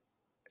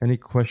Any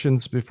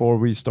questions before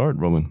we start,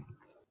 Roman?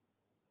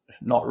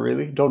 Not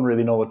really. Don't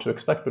really know what to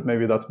expect, but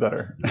maybe that's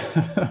better.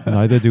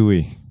 Neither do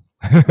we.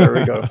 There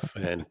we go.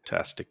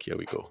 Fantastic. Here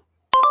we go.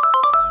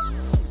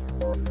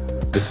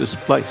 This is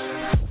Splice.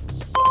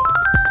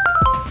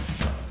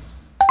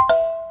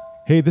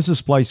 Hey, this is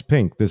Splice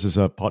Pink. This is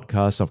a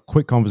podcast of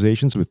quick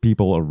conversations with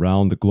people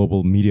around the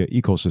global media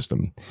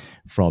ecosystem,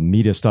 from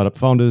media startup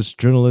founders,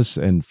 journalists,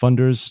 and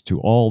funders to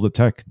all the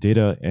tech,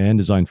 data, and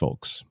design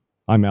folks.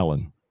 I'm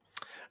Alan.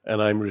 And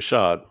I'm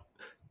Rishad.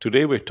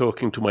 Today we're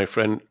talking to my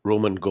friend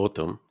Roman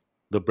Gautam,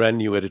 the brand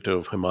new editor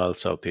of Himal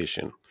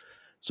Southasian.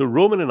 So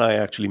Roman and I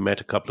actually met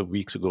a couple of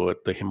weeks ago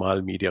at the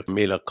Himal Media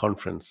Mela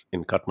conference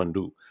in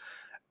Kathmandu,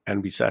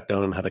 and we sat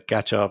down and had a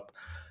catch up.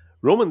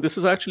 Roman, this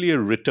is actually a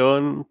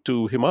return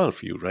to Himal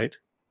for you, right?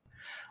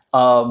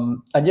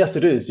 And yes,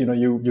 it is.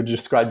 You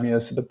described me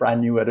as the brand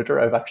new editor.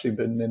 I've actually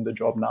been in the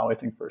job now, I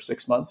think, for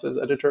 6 months as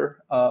editor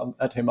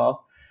at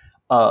Himal.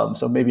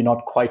 So maybe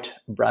not quite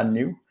brand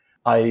new.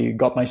 I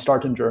got my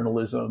start in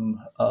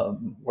journalism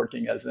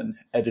working as an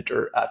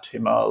editor at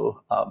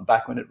Himal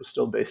back when it was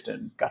still based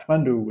in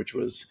Kathmandu, which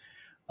was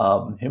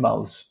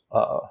Himal's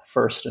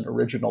first and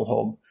original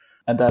home.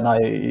 And then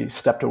I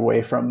stepped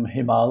away from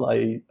Himal.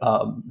 I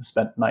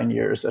spent 9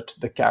 years at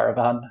the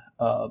Caravan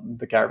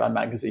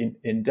magazine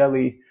in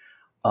Delhi.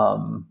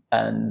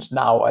 And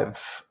now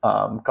I've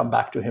come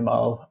back to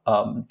Himal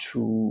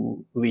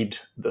to lead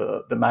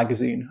the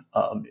magazine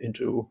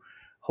into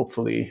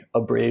hopefully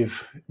a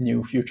brave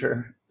new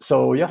future.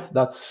 So yeah,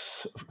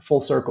 that's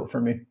full circle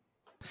for me.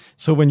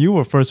 So when you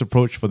were first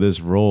approached for this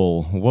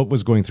role, what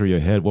was going through your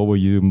head? What were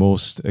you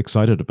most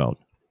excited about?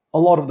 A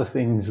lot of the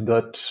things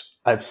that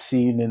I've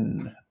seen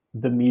in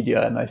the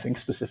media, and I think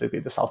specifically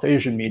the South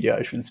Asian media,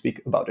 I shouldn't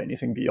speak about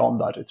anything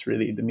beyond that. It's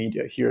really the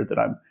media here that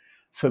I'm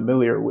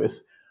familiar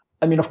with.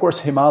 I mean, of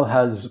course, Himal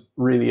has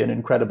really an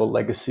incredible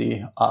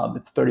legacy.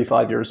 It's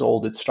 35 years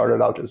old. It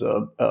started out as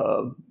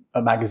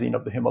a magazine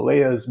of the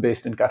Himalayas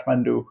based in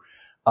Kathmandu.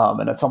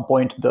 And at some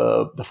point,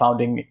 the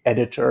founding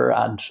editor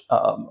and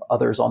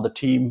others on the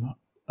team,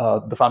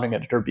 the founding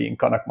editor being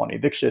Kanak Mani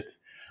Dixit,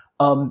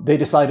 they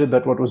decided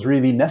that what was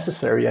really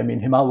necessary, I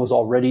mean, Himal was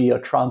already a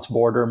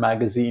trans-border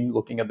magazine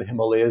looking at the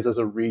Himalayas as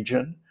a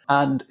region.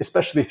 And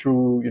especially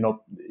through,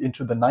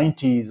 into the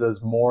 90s,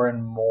 as more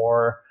and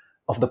more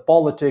of the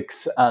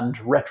politics and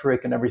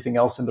rhetoric and everything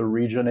else in the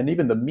region, and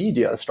even the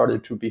media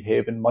started to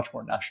behave in much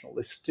more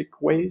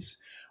nationalistic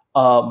ways.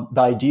 The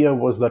idea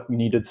was that we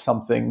needed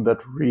something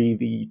that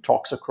really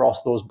talks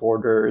across those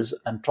borders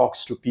and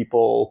talks to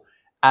people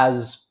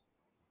as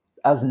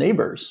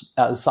neighbors,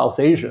 as South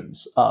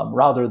Asians,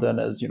 rather than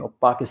as,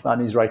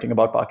 Pakistanis writing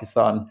about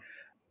Pakistan,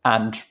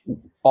 and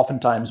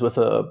oftentimes with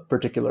a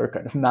particular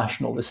kind of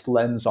nationalist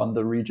lens on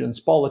the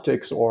region's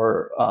politics,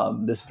 or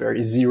this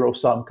very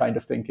zero-sum kind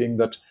of thinking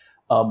that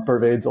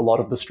pervades a lot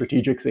of the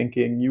strategic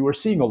thinking. You were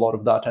seeing a lot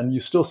of that, and you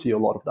still see a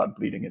lot of that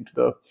bleeding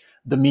into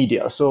the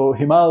media. So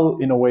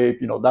Himal, in a way,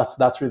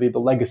 that's really the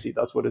legacy.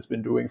 That's what it's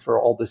been doing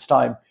for all this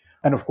time.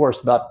 And of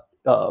course, that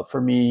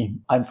for me,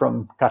 I'm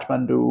from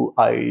Kathmandu.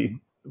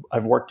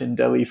 I've worked in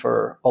Delhi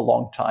for a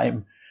long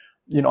time.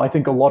 I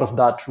think a lot of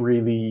that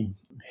really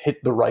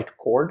hit the right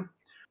chord.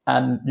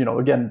 And,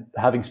 again,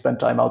 having spent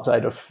time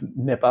outside of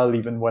Nepal,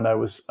 even when I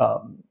was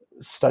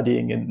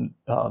studying in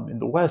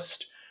the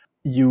West,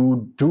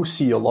 you do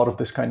see a lot of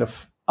this kind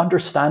of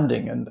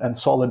understanding and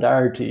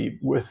solidarity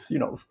with,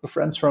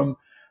 friends from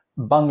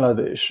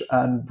Bangladesh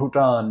and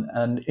Bhutan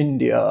and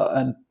India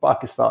and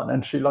Pakistan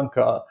and Sri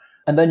Lanka.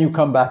 And then you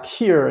come back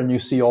here and you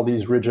see all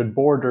these rigid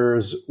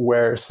borders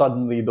where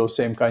suddenly those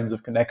same kinds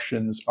of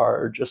connections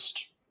are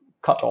just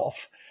cut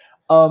off.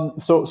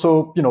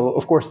 So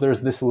of course,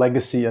 there's this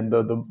legacy and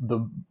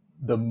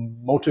the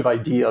motive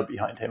idea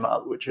behind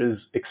Himal, which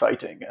is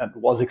exciting and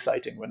was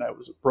exciting when I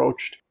was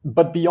approached.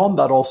 But beyond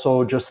that,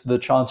 also just the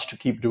chance to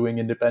keep doing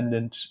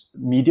independent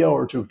media,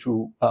 or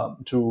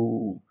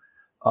to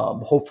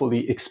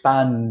hopefully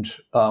expand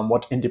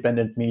what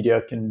independent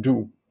media can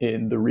do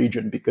in the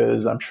region,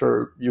 because I'm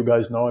sure you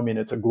guys know, I mean,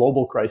 it's a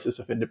global crisis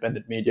of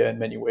independent media in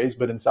many ways,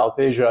 but in South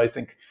Asia, I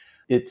think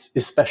it's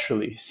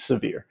especially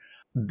severe.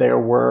 There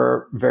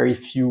were very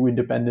few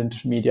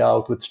independent media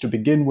outlets to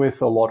begin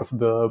with. A lot of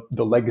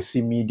the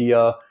legacy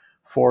media,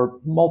 for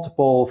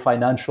multiple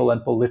financial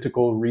and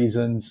political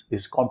reasons,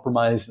 is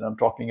compromised. And I'm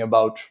talking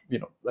about,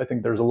 I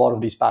think there's a lot of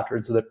these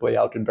patterns that play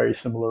out in very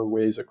similar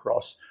ways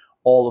across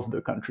all of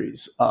the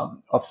countries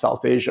of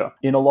South Asia.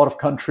 In a lot of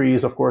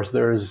countries, of course,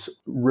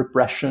 there's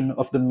repression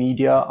of the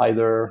media,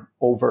 either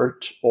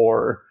overt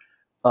or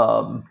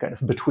kind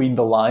of between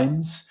the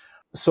lines.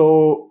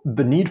 So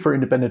the need for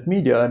independent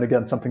media, and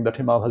again, something that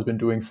Himal has been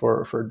doing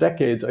for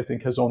decades, I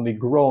think has only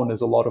grown,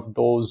 as a lot of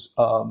those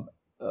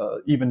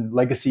even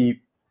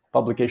legacy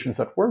publications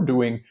that we're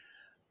doing,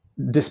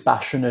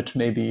 dispassionate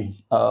maybe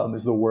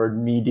is the word,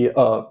 media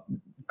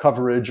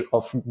coverage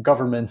of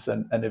governments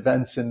and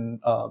events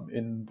in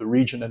the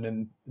region and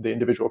in the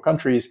individual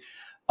countries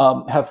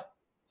have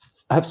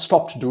have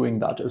stopped doing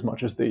that as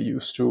much as they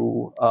used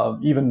to,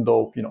 even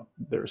though,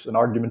 there's an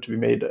argument to be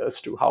made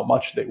as to how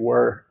much they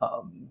were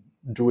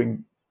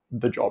doing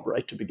the job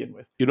right to begin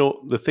with.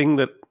 The thing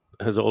that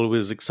has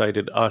always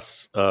excited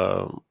us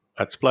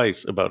at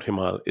Splice about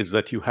Himal is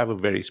that you have a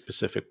very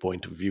specific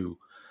point of view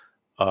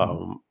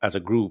as a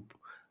group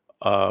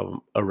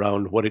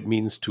around what it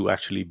means to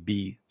actually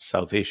be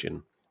South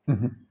Asian.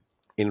 Mm-hmm.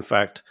 In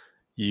fact,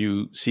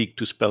 you seek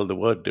to spell the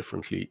word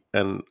differently,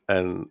 and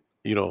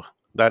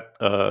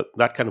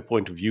that kind of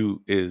point of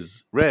view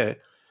is rare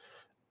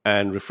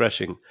and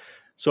refreshing.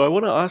 So I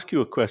want to ask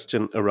you a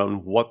question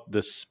around what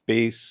the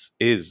space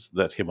is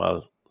that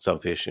Himal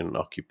South Asian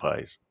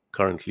occupies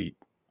currently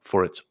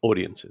for its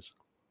audiences.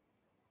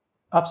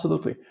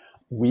 Absolutely.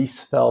 We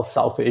spell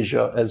South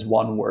Asia as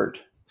one word.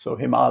 So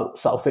Himal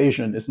South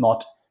Asian is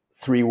not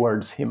 3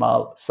 words,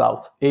 Himal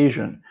South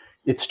Asian.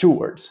 It's 2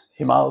 words,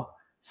 Himal,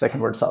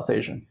 second word South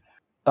Asian.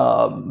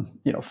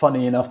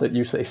 Funny enough that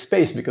you say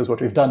space, because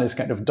what we've done is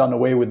kind of done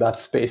away with that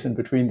space in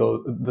between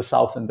the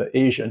South and the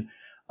Asian.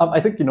 I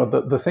think,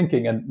 the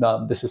thinking, and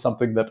this is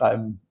something that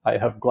I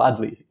have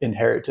gladly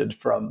inherited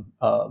from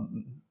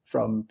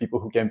people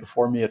who came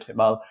before me at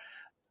Himal,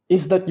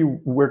 is that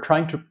we're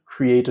trying to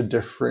create a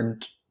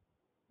different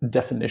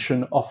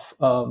definition of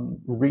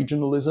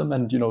regionalism.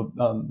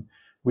 And,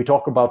 we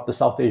talk about the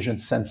South Asian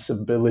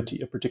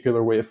sensibility, a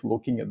particular way of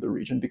looking at the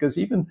region, because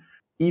even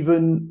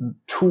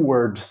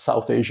 2-word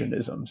South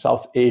Asianism,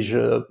 South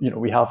Asia,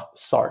 we have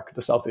SARC,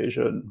 the South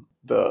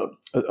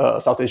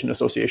Asian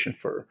Association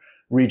for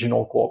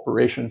Regional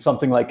Cooperation,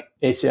 something like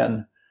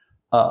ASEAN,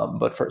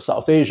 but for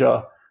South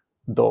Asia,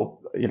 though,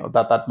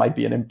 that might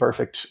be an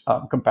imperfect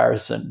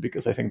comparison,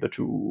 because I think the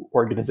 2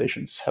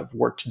 organizations have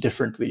worked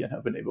differently and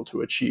have been able to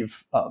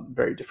achieve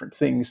very different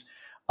things.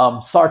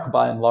 SARC,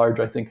 by and large,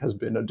 I think has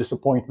been a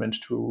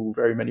disappointment to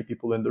very many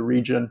people in the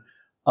region.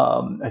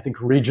 I think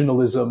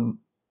regionalism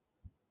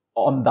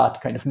on that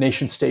kind of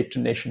nation-state to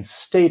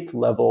nation-state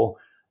level,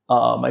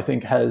 I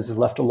think has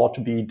left a lot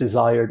to be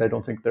desired. I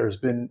don't think there's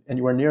been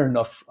anywhere near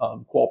enough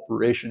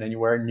cooperation,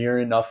 anywhere near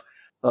enough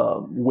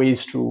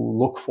ways to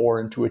look for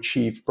and to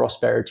achieve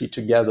prosperity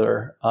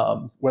together,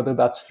 whether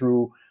that's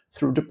through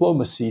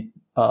diplomacy,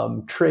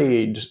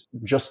 trade,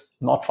 just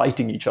not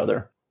fighting each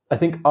other. I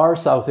think our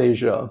South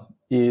Asia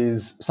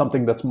is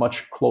something that's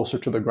much closer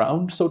to the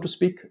ground, so to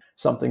speak,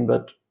 something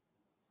that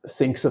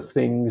thinks of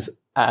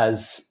things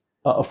as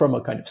from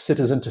a kind of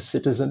citizen to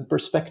citizen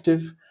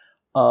perspective.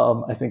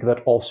 I think that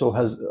also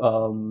has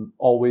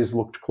always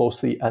looked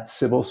closely at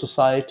civil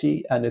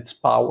society and its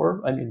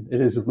power. I mean,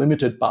 it is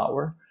limited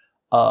power,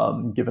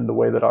 given the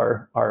way that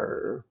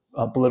our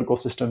political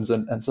systems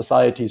and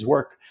societies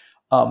work.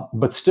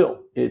 But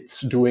still,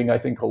 it's doing, I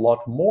think, a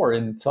lot more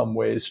in some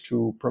ways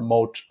to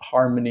promote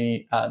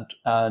harmony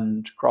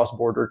and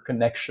cross-border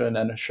connection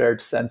and a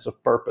shared sense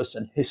of purpose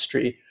and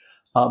history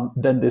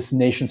than this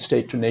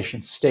nation-state to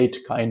nation-state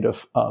kind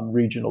of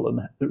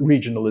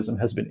regionalism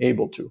has been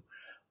able to.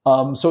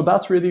 So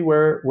that's really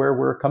where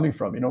we're coming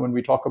from. When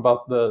we talk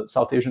about the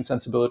South Asian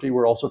sensibility,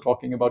 we're also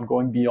talking about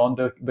going beyond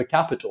the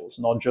capitals,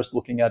 not just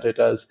looking at it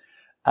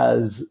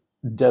as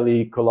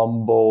Delhi,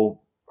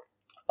 Colombo,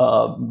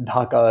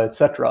 Dhaka,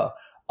 etc.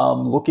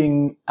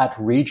 Looking at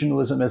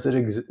regionalism as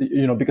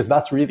because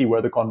that's really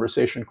where the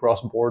conversation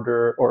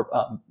cross-border or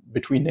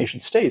between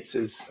nation states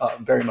is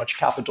very much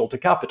capital to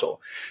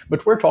capital.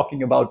 But we're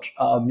talking about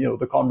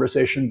the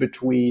conversation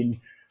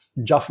between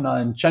Jaffna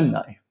and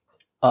Chennai.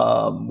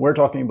 We're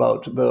talking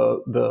about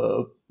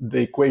the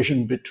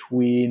equation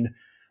between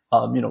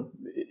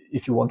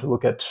if you want to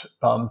look at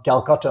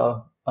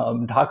Calcutta.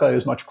 Dhaka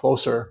is much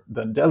closer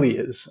than Delhi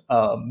is.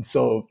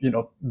 So,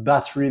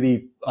 that's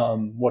really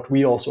what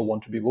we also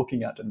want to be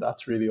looking at. And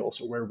that's really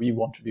also where we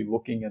want to be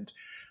looking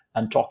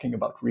and talking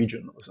about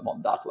regionalism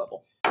on that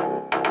level.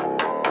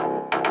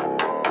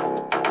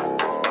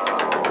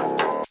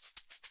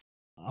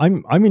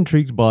 I'm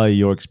intrigued by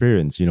your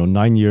experience.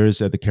 9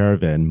 years at the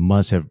Caravan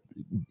must have,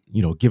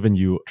 given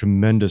you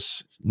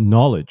tremendous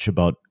knowledge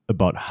about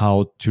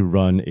how to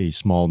run a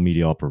small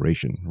media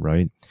operation,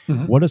 right?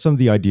 Mm-hmm. What are some of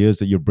the ideas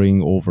that you're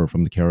bringing over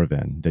from the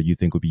Caravan that you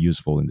think would be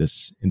useful in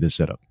this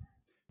setup?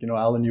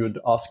 Alan, you had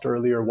asked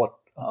earlier what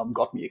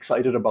got me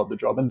excited about the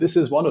job, and this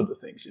is one of the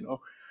things.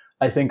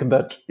 I think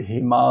that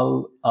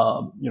Himal,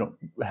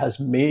 has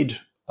made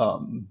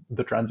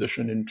the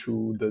transition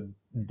into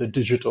the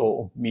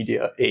digital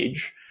media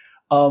age,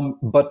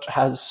 but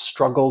has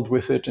struggled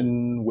with it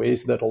in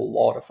ways that a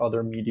lot of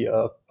other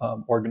media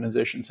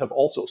organizations have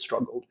also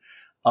struggled.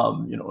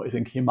 I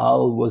think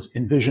Himal was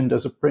envisioned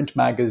as a print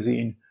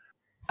magazine,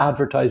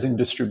 advertising,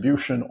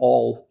 distribution,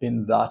 all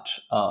in that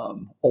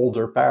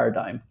older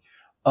paradigm.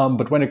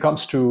 But when it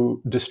comes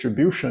to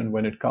distribution,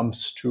 when it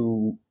comes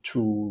to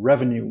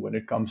revenue, when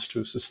it comes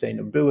to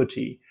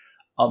sustainability,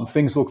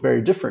 things look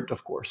very different,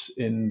 of course,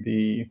 in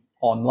the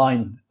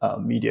online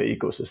media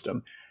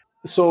ecosystem.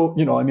 So,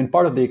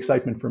 part of the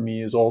excitement for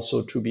me is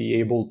also to be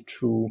able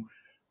to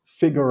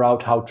figure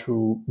out how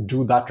to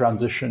do that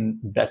transition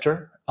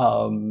better,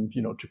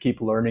 to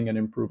keep learning and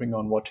improving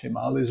on what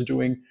Himal is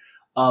doing,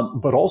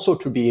 but also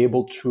to be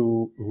able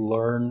to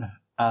learn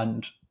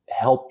and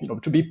help,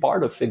 to be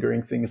part of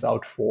figuring things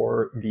out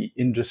for the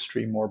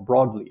industry more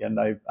broadly. And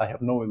I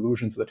have no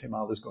illusions that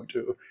Himal is going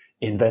to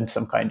invent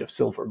some kind of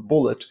silver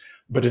bullet,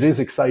 but it is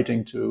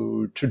exciting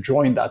to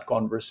join that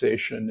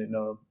conversation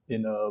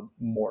in a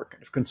more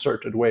kind of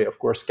concerted way. Of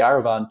course,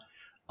 Caravan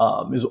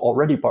is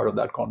already part of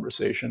that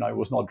conversation. I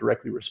was not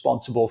directly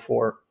responsible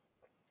for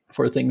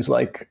things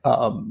like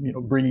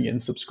bringing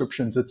in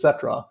subscriptions,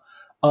 etc.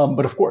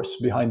 But of course,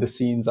 behind the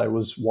scenes, I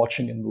was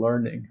watching and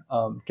learning.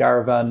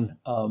 Caravan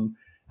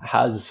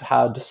has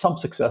had some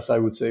success, I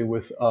would say,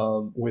 with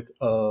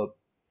a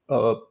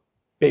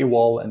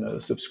paywall and a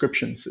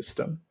subscription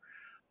system.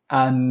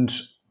 And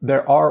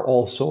there are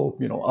also,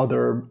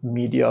 other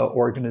media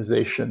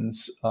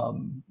organizations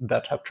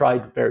that have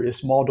tried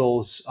various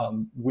models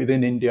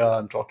within India.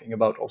 I'm talking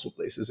about also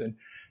places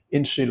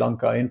in Sri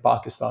Lanka, in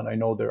Pakistan. I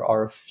know there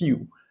are a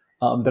few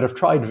that have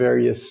tried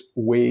various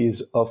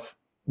ways of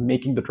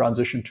making the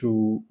transition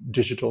to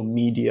digital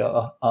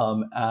media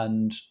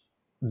and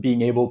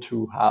being able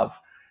to have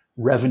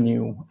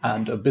revenue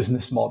and a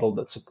business model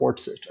that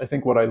supports it. I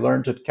think what I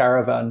learned at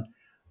Caravan,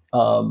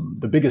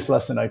 the biggest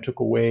lesson I took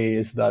away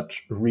is that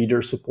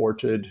reader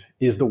supported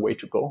is the way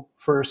to go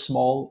for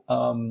small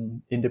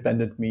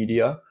independent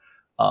media,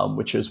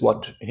 which is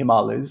what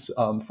Himal is.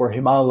 For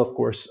Himal, of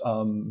course,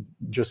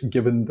 just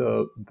given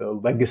the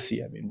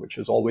legacy, which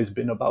has always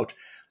been about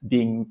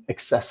being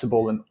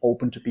accessible and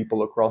open to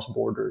people across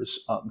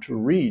borders to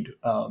read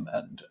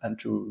and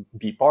to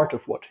be part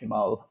of what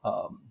Himal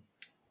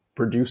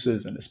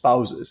produces and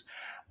espouses.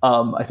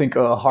 I think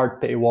a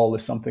hard paywall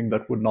is something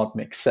that would not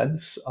make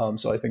sense.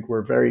 So I think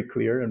we're very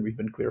clear, and we've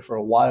been clear for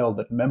a while,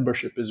 that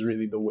membership is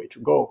really the way to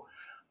go.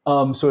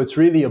 So it's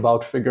really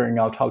about figuring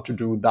out how to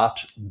do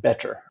that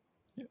better.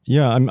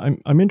 Yeah,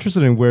 I'm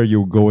interested in where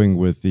you're going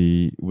with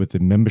the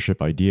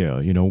membership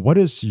idea. What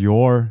is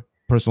your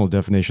personal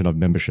definition of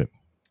membership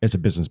as a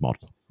business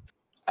model?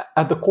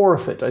 At the core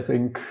of it, I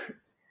think,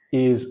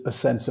 is a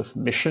sense of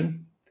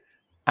mission,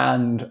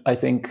 and I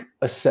think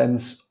a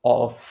sense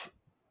of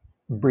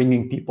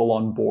bringing people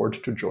on board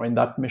to join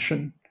that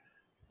mission.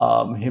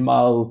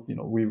 Himal,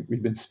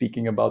 we've been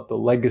speaking about the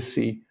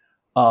legacy,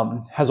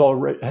 has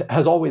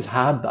always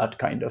had that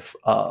kind of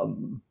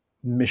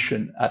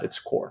mission at its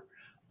core.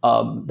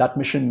 That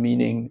mission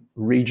meaning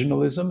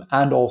regionalism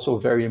and also,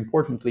 very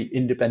importantly,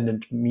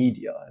 independent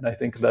media. And I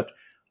think that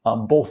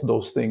both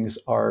those things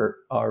are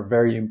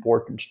very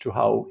important to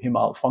how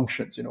Himal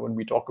functions. When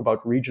we talk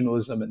about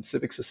regionalism and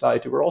civic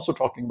society, we're also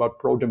talking about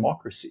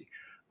pro-democracy,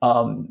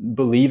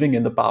 believing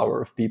in the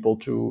power of people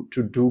to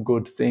do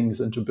good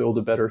things and to build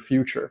a better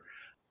future.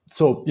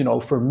 So,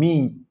 for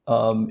me,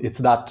 it's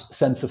that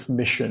sense of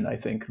mission, I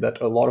think,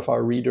 that a lot of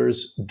our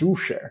readers do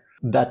share,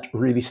 that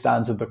really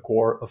stands at the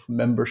core of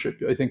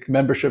membership. I think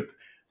membership,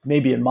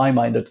 maybe in my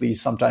mind at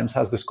least, sometimes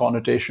has this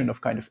connotation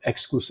of kind of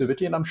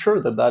exclusivity. And I'm sure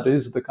that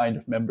is the kind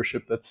of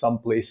membership that some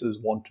places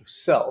want to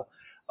sell.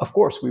 Of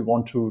course, we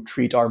want to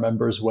treat our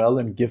members well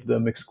and give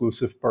them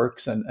exclusive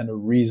perks and a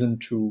reason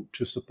to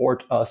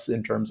support us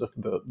in terms of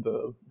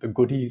the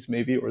goodies,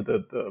 maybe, or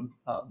the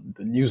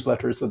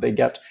newsletters that they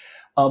get.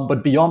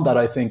 But beyond that,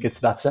 I think it's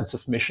that sense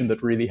of mission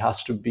that really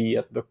has to be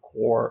at the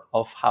core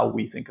of how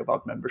we think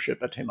about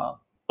membership at Himal.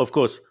 Of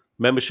course,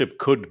 membership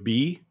could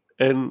be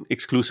an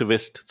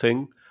exclusivist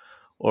thing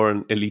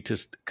or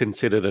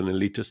considered an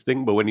elitist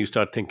thing. But when you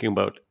start thinking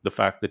about the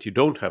fact that you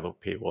don't have a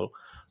paywall,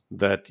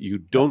 that you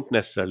don't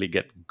necessarily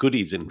get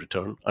goodies in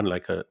return,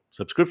 unlike a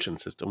subscription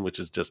system, which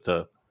is just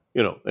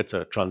it's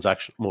a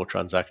more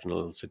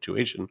transactional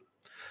situation.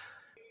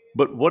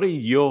 But what are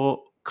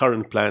your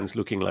current plans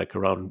looking like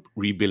around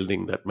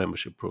rebuilding that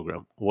membership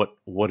program?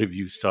 What have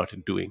you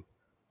started doing?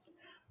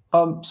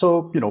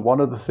 So, one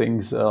of the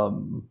things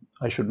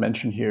I should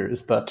mention here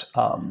is that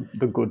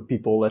the good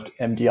people at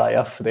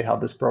MDIF, they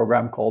have this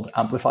program called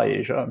Amplify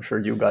Asia. I'm sure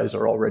you guys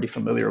are already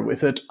familiar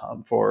with it.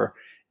 For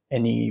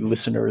any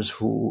listeners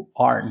who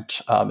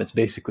aren't, it's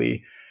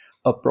basically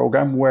a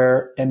program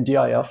where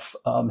MDIF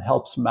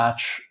helps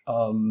match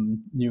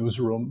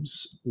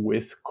newsrooms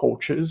with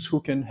coaches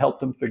who can help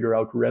them figure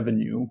out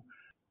revenue,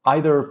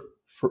 either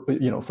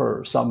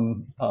for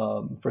some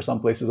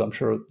places, I'm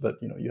sure that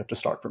you have to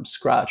start from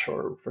scratch,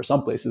 or for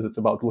some places it's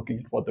about looking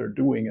at what they're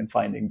doing and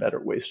finding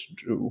better ways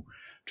to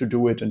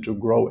do it and to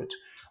grow it.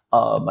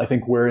 I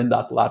think we're in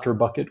that latter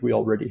bucket. We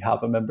already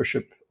have a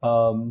membership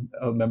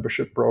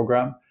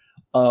program,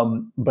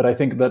 but I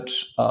think that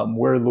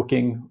we're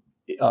looking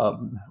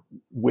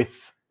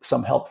with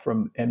some help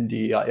from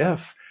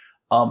MDIF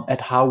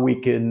at how we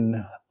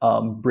can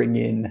bring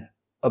in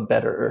a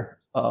better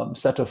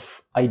set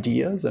of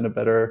ideas and a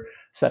better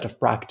set of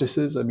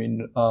practices.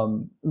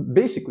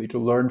 Basically to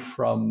learn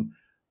from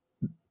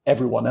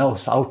everyone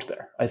else out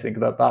there. I think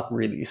that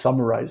really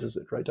summarizes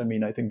it, right?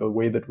 I think the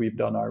way that we've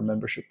done our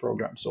membership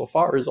program so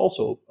far is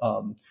also,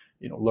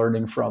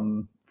 learning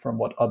from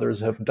what others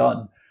have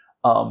done,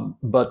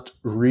 but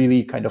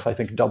really kind of, I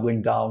think,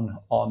 doubling down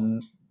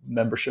on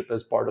membership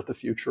as part of the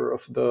future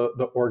of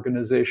the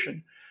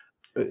organization.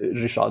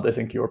 Rishad, I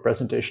think your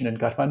presentation in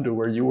Kathmandu,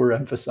 where you were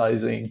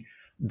emphasizing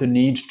the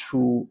need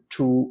to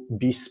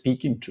be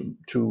speaking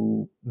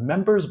to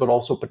members, but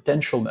also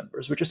potential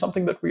members, which is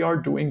something that we are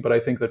doing, but I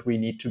think that we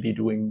need to be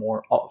doing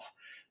more of,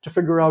 to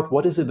figure out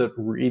what is it that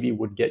really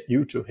would get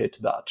you to hit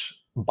that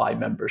buy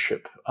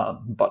membership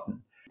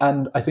button.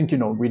 And I think,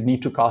 we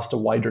need to cast a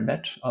wider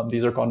net.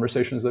 These are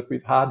conversations that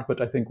we've had,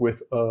 but I think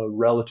with a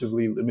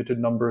relatively limited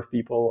number of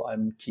people,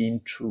 I'm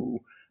keen to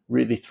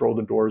really throw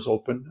the doors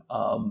open.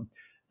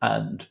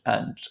 And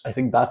I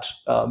think that,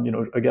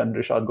 again,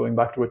 Rishad, going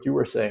back to what you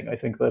were saying, I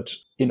think that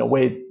in a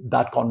way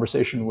that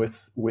conversation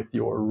with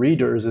your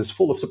readers is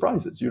full of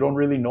surprises. You don't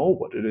really know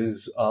what it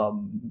is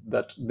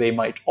that they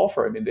might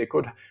offer. I mean,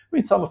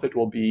 some of it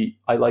will be,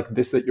 I like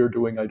this that you're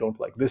doing, I don't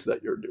like this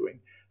that you're doing.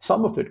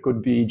 Some of it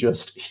could be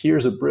just,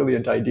 here's a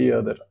brilliant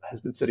idea that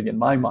has been sitting in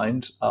my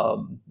mind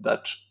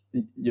that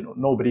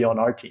nobody on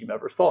our team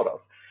ever thought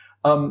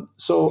of.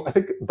 So I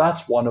think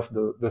that's one of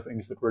the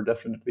things that we're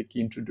definitely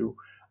keen to do.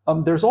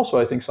 There's also,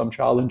 I think, some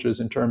challenges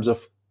in terms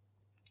of,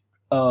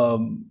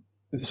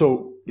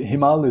 so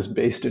Himal is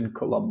based in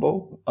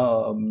Colombo,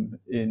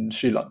 in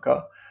Sri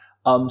Lanka.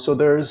 So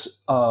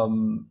there's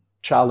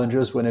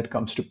challenges when it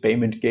comes to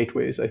payment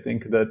gateways. I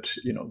think that,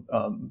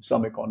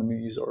 some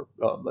economies, or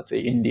let's say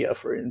India,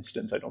 for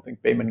instance, I don't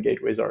think payment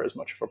gateways are as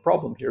much of a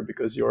problem here,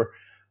 because you're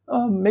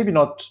maybe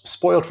not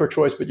spoiled for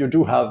choice, but you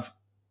do have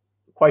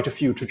quite a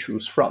few to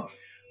choose from.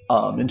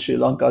 In Sri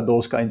Lanka,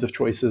 those kinds of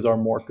choices are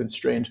more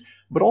constrained.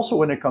 But also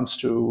when it comes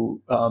to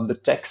the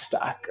tech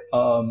stack,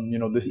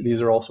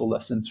 these are also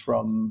lessons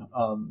from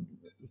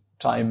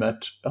time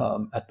at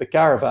the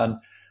Caravan,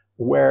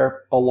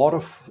 where a lot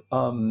of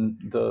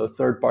the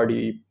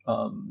third-party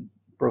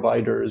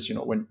providers,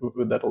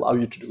 that allow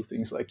you to do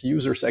things like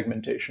user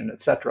segmentation,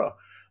 etc.,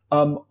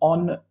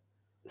 on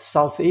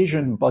South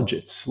Asian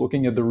budgets,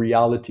 looking at the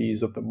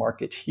realities of the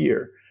market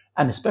here,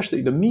 and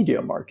especially the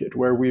media market,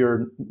 where we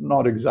are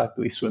not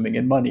exactly swimming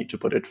in money, to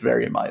put it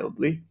very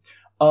mildly,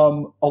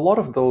 a lot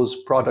of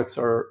those products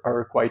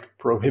are quite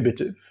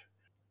prohibitive,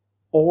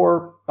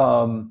 or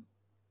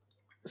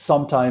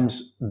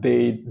sometimes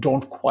they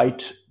don't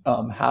quite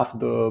have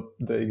the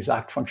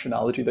exact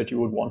functionality that you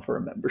would want for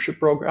a membership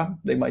program.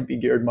 They might be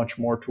geared much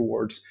more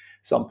towards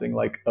something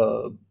like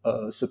a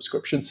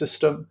subscription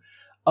system.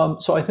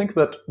 So I think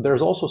that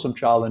there's also some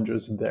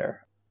challenges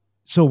there.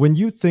 So when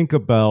you think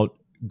about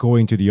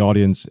going to the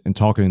audience and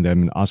talking to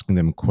them and asking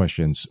them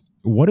questions,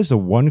 what is the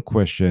one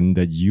question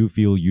that you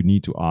feel you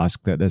need to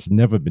ask that has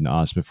never been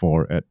asked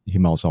before at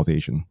Himal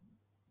Southasian?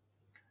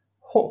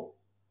 Oh,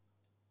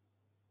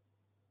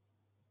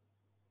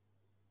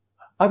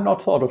 I've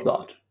not thought of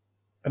that.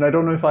 And I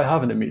don't know if I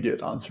have an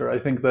immediate answer. I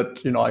think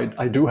that,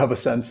 I do have a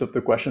sense of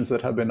the questions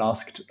that have been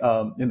asked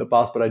in the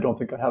past, but I don't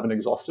think I have an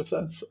exhaustive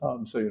sense.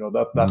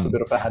 So, that's a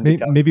bit of a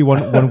handicap. Maybe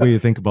one way to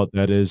think about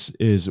that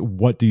is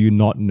what do you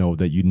not know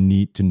that you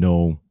need to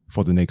know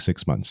for the next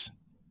 6 months?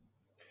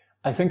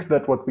 I think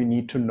that what we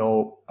need to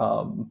know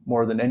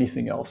more than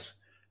anything else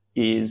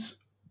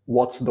is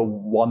what's the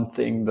one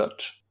thing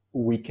that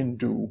we can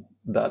do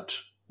that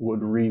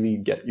would really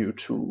get you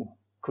to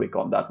click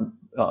on that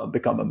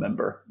become a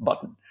member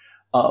button.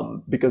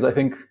 Because I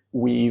think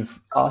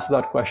we've asked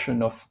that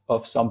question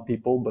of some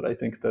people, but I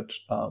think that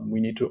we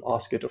need to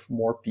ask it of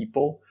more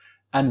people,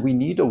 and we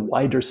need a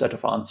wider set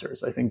of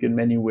answers. I think in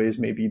many ways,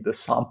 maybe the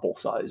sample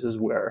size is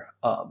where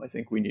I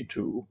think we need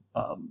to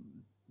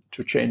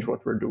change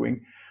what we're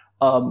doing.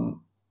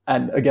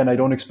 And again, I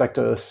don't expect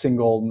a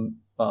single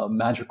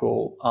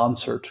magical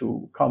answer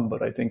to come,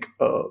 but I think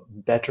a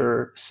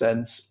better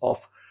sense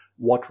of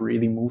what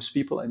really moves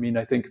people. I mean,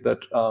 I think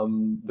that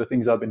the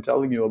things I've been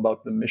telling you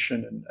about the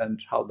mission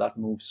and how that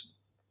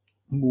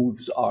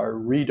moves our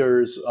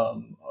readers,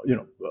 a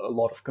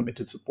lot of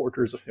committed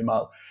supporters of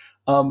Himal.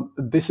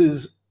 This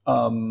is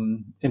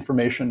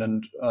information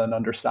and an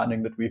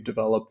understanding that we've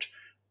developed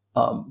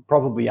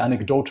probably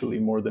anecdotally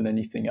more than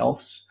anything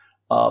else.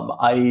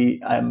 I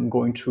am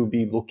going to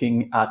be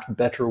looking at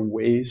better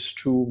ways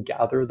to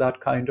gather that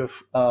kind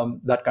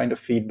of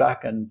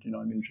feedback. And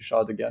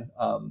Rishad, again,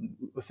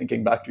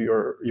 thinking back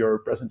to your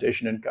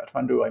presentation in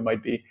Kathmandu, I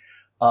might be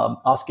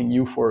asking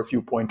you for a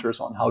few pointers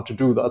on how to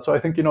do that. So I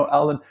think,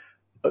 Alan,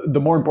 the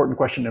more important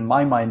question in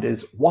my mind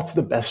is, what's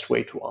the best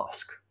way to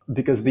ask?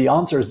 Because the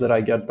answers that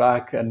I get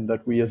back and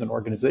that we as an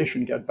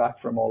organization get back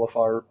from all of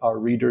our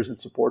readers and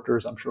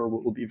supporters, I'm sure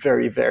will be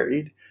very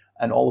varied,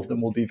 and all of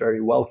them will be very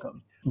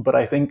welcome. But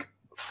I think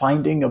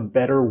finding a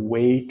better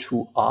way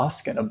to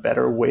ask, and a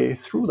better way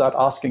through that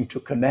asking to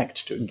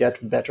connect, to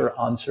get better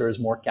answers,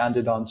 more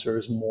candid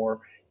answers, more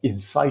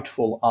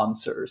insightful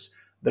answers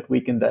that we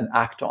can then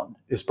act on,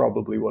 is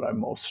probably what I'm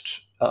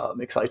most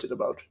excited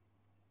about.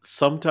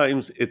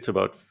 Sometimes it's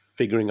about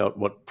figuring out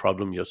what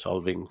problem you're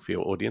solving for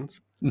your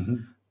audience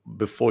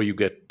before you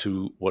get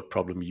to what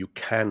problem you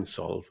can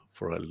solve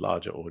for a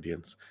larger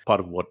audience. Part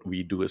of what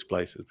we do as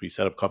Splice is we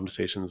set up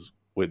conversations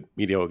with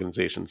media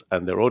organizations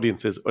and their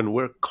audiences, and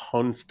we're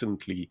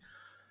constantly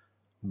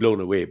blown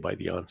away by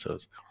the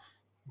answers,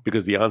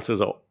 because the answers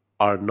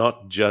are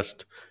not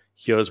just,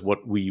 here's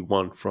what we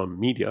want from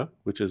media,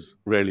 which is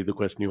rarely the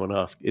question you want to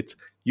ask. It's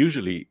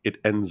usually it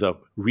ends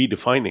up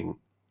redefining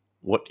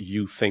what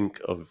you think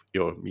of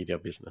your media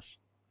business.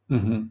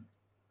 Mm-hmm.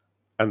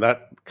 And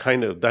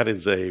that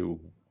is a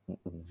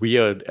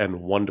weird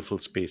and wonderful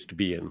space to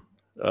be in,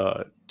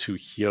 to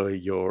hear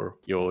your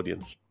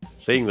audience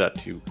saying that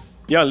to you.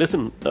 Yeah,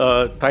 listen,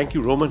 thank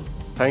you, Roman.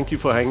 Thank you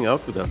for hanging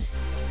out with us.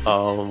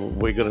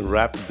 We're going to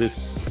wrap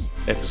this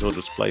episode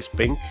of Splice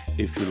Pink.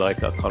 If you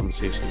like our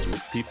conversations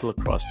with people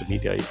across the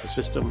media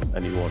ecosystem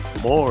and you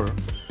want more,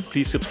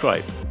 please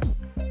subscribe.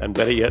 And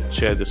better yet,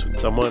 share this with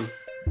someone.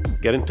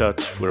 Get in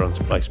touch. We're on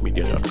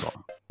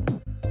splicemedia.com.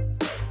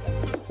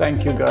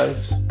 Thank you,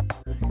 guys.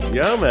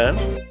 Yeah, man.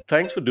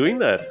 Thanks for doing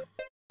that.